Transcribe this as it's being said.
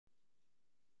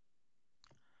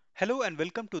Hello and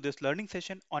welcome to this learning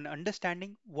session on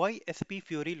understanding why SAP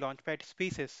Fiori Launchpad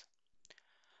Spaces.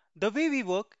 The way we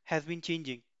work has been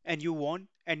changing, and you want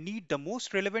and need the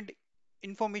most relevant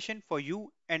information for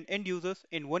you and end users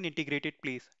in one integrated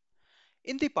place.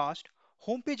 In the past,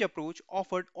 homepage approach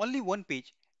offered only one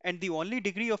page, and the only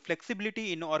degree of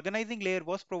flexibility in organizing layer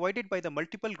was provided by the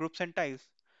multiple groups and tiles.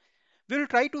 We will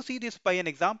try to see this by an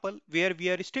example where we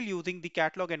are still using the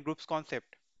catalog and groups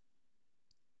concept.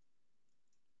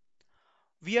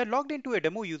 We are logged into a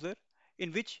demo user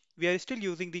in which we are still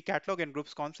using the catalog and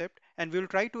groups concept, and we will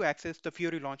try to access the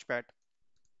Fiori Launchpad.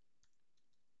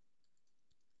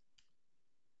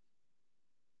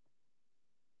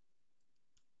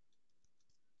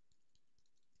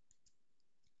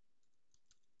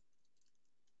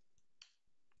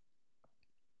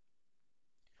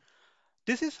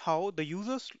 This is how the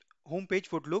user's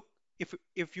homepage would look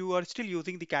if you are still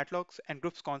using the catalogs and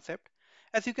groups concept.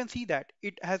 As you can see that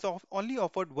it has only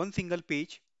offered one single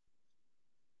page,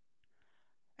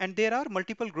 and there are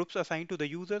multiple groups assigned to the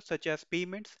user such as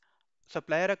payments,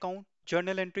 supplier account,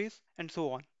 journal entries, and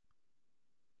so on.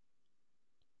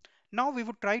 Now we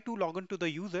would try to log on to the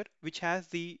user which has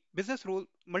the business role,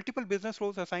 multiple business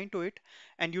roles assigned to it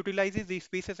and utilizes the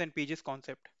spaces and pages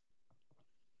concept.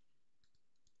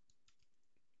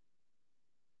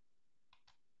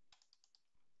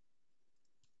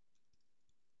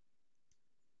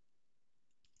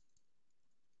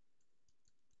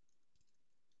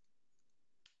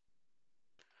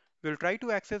 We'll try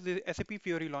to access the SAP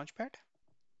Fiori Launchpad.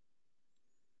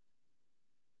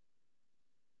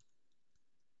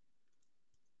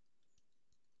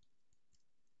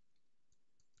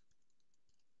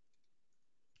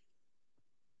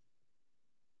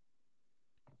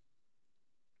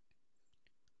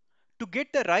 To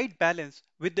get the right balance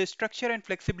with the structure and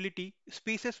flexibility,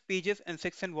 spaces, pages, and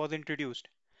section was introduced.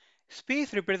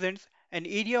 Space represents an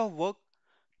area of work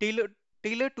tailored,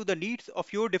 tailored to the needs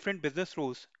of your different business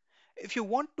roles. If you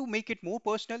want to make it more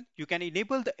personal, you can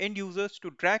enable the end users to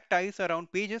drag tiles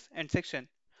around pages and section.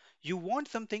 You want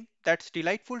something that's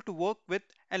delightful to work with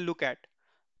and look at.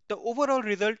 The overall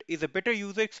result is a better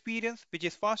user experience which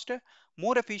is faster,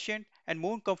 more efficient, and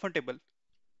more comfortable.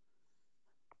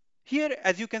 Here,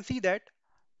 as you can see that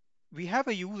we have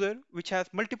a user which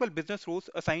has multiple business roles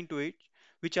assigned to it,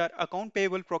 which are account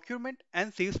payable procurement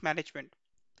and sales management.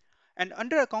 And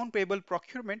under account payable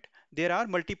procurement, there are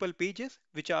multiple pages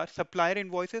which are supplier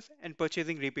invoices and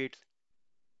purchasing rebates.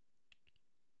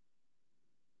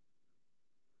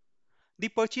 The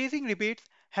purchasing rebates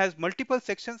has multiple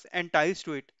sections and tiles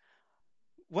to it.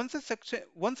 Once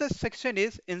a section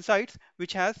is insights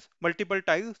which has multiple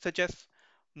tiles such as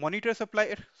monitor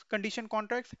supplier condition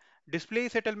contracts, display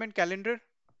settlement calendar,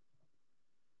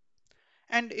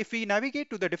 and if we navigate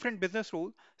to the different business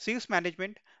role, sales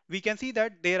management, we can see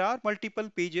that there are multiple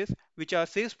pages which are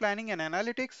sales planning and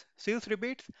analytics, sales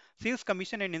rebates, sales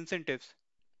commission and incentives.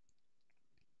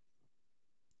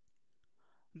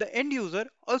 The end user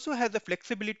also has the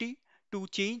flexibility to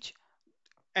change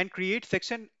and create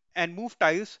section and move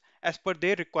tiles as per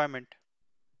their requirement.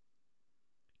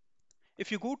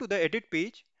 If you go to the edit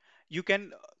page, you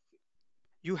can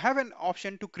you have an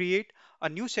option to create a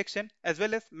new section as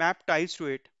well as map tiles to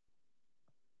it.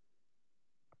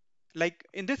 Like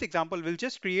in this example, we'll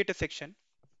just create a section.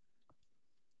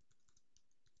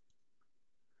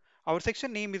 Our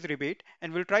section name is rebate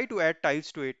and we'll try to add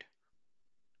tiles to it.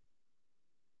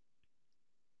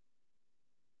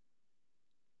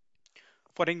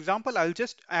 For example, I'll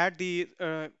just add the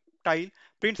tile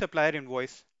print supplier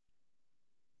invoice.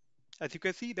 As you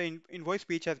can see, the invoice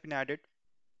page has been added.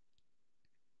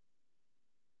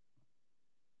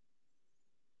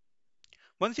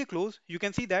 Once you close, you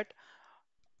can see that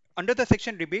under the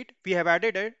section rebate, we have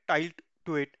added a tile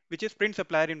to it, which is print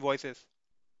supplier invoices.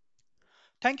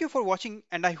 Thank you for watching,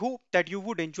 and I hope that you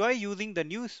would enjoy using the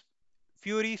new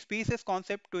Fury Spaces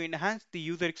concept to enhance the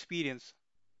user experience.